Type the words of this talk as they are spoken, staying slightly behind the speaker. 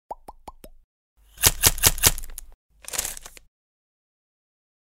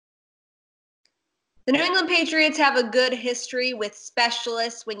The New England Patriots have a good history with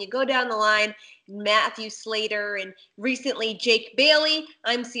specialists. When you go down the line, Matthew Slater and recently Jake Bailey.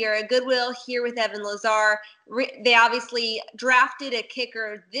 I'm Sierra Goodwill here with Evan Lazar. They obviously drafted a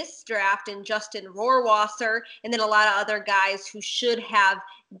kicker this draft in Justin Rohrwasser, and then a lot of other guys who should have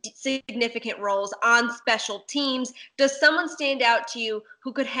significant roles on special teams. Does someone stand out to you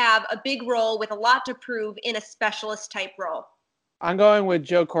who could have a big role with a lot to prove in a specialist type role? I'm going with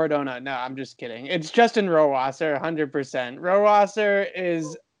Joe Cardona. No, I'm just kidding. It's Justin Rohrwasser, 100%. Rohrwasser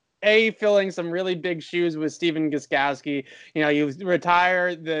is filling some really big shoes with Stephen Gostkowski. You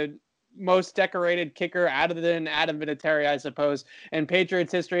retire the most decorated kicker other than Adam Vinatieri, I suppose, in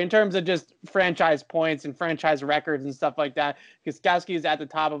Patriots history in terms of just franchise points and franchise records and stuff like that. Gostkowski is at the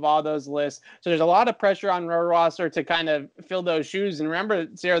top of all those lists. So there's a lot of pressure on Rohrwasser to kind of fill those shoes. And remember,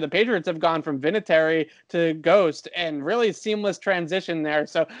 Sarah, the Patriots have gone from Vinatieri to Ghost and really seamless transition there.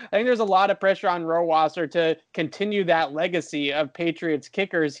 So I think there's a lot of pressure on Rohrwasser to continue that legacy of Patriots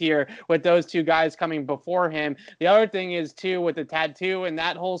kickers here with those two guys coming before him. The other thing is, too, with the tattoo and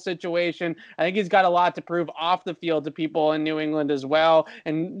that whole situation, I think he's got a lot to prove off the field to people in New England as well.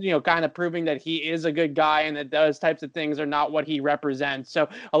 And, kind of proving that he is a good guy and that those types of things are not what he represents. So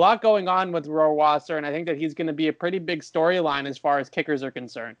a lot going on with Rohrwasser, and I think that he's going to be a pretty big storyline as far as kickers are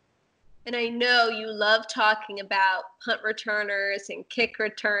concerned. And I know you love talking about punt returners and kick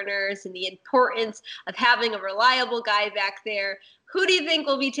returners and the importance of having a reliable guy back there. Who do you think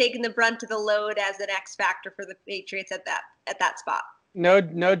will be taking the brunt of the load as an X factor for the Patriots at that spot? No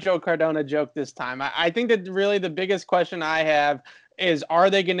Joe Cardona joke this time. I think that really the biggest question I have is, are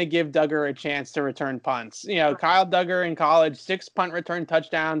they going to give Duggar a chance to return punts? Kyle Duggar in college, 6 punt return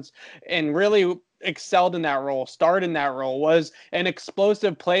touchdowns, and really excelled in that role, starred in that role, was an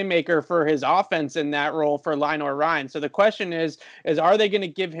explosive playmaker for his offense in that role for Lionel Ryan. So the question is are they going to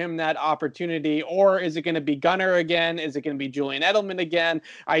give him that opportunity, or is it going to be Gunner again? Is it going to be Julian Edelman again?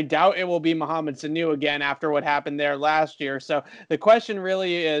 I doubt it will be Mohamed Sanu again after what happened there last year. So the question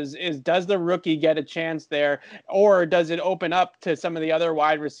really is does the rookie get a chance there, or does it open up to some of the other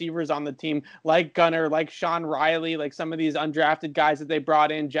wide receivers on the team like Gunner, like Sean Riley, like some of these undrafted guys that they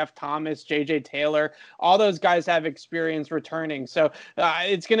brought in, Jeff Thomas, JJ Taylor? All those guys have experience returning. So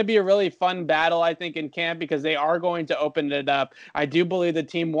it's going to be a really fun battle, I think, in camp, because they are going to open it up. I do believe the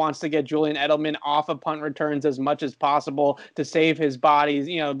team wants to get Julian Edelman off of punt returns as much as possible to save his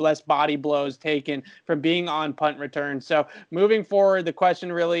body, less body blows taken from being on punt returns. So moving forward, the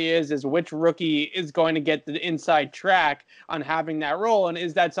question really is which rookie is going to get the inside track on having that role? And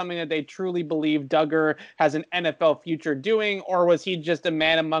is that something that they truly believe Duggar has an NFL future doing, or was he just a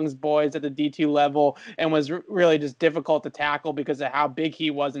man amongst boys at the D2 level and was really just difficult to tackle because of how big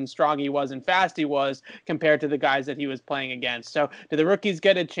he was and strong he was and fast he was compared to the guys that he was playing against? So do the rookies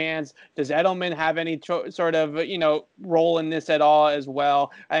get a chance? Does Edelman have any sort of, role in this at all as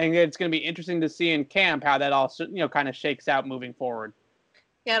well? I think it's going to be interesting to see in camp how that all, kind of shakes out moving forward.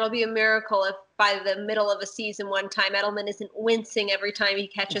 Yeah, it'll be a miracle if by the middle of a season one time Edelman isn't wincing every time he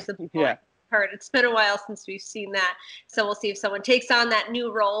catches a ball. Yeah. It's been a while since we've seen that, so we'll see if someone takes on that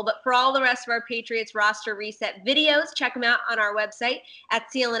new role. But for all the rest of our Patriots roster reset videos, check them out on our website at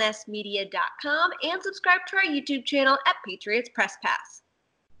clnsmedia.com and subscribe to our YouTube channel at Patriots Press Pass.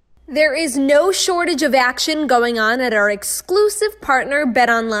 There is no shortage of action going on at our exclusive partner,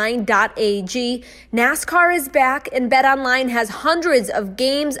 betonline.ag. NASCAR is back, and BetOnline has hundreds of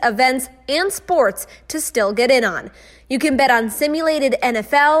games, events, and sports to still get in on. You can bet on simulated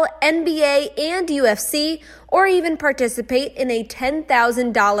NFL, NBA, and UFC, or even participate in a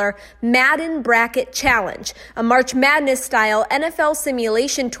 $10,000 Madden Bracket Challenge, a March Madness-style NFL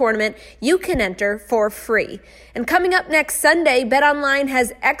simulation tournament you can enter for free. And coming up next Sunday, BetOnline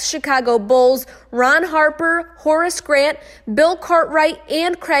has ex-Chicago Bulls Ron Harper, Horace Grant, Bill Cartwright,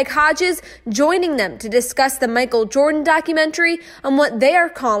 and Craig Hodges joining them to discuss the Michael Jordan documentary on what they are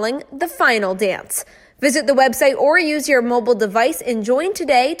calling the Final Dance. Visit the website or use your mobile device and join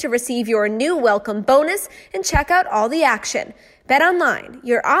today to receive your new welcome bonus and check out all the action. BetOnline,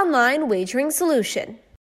 your online wagering solution.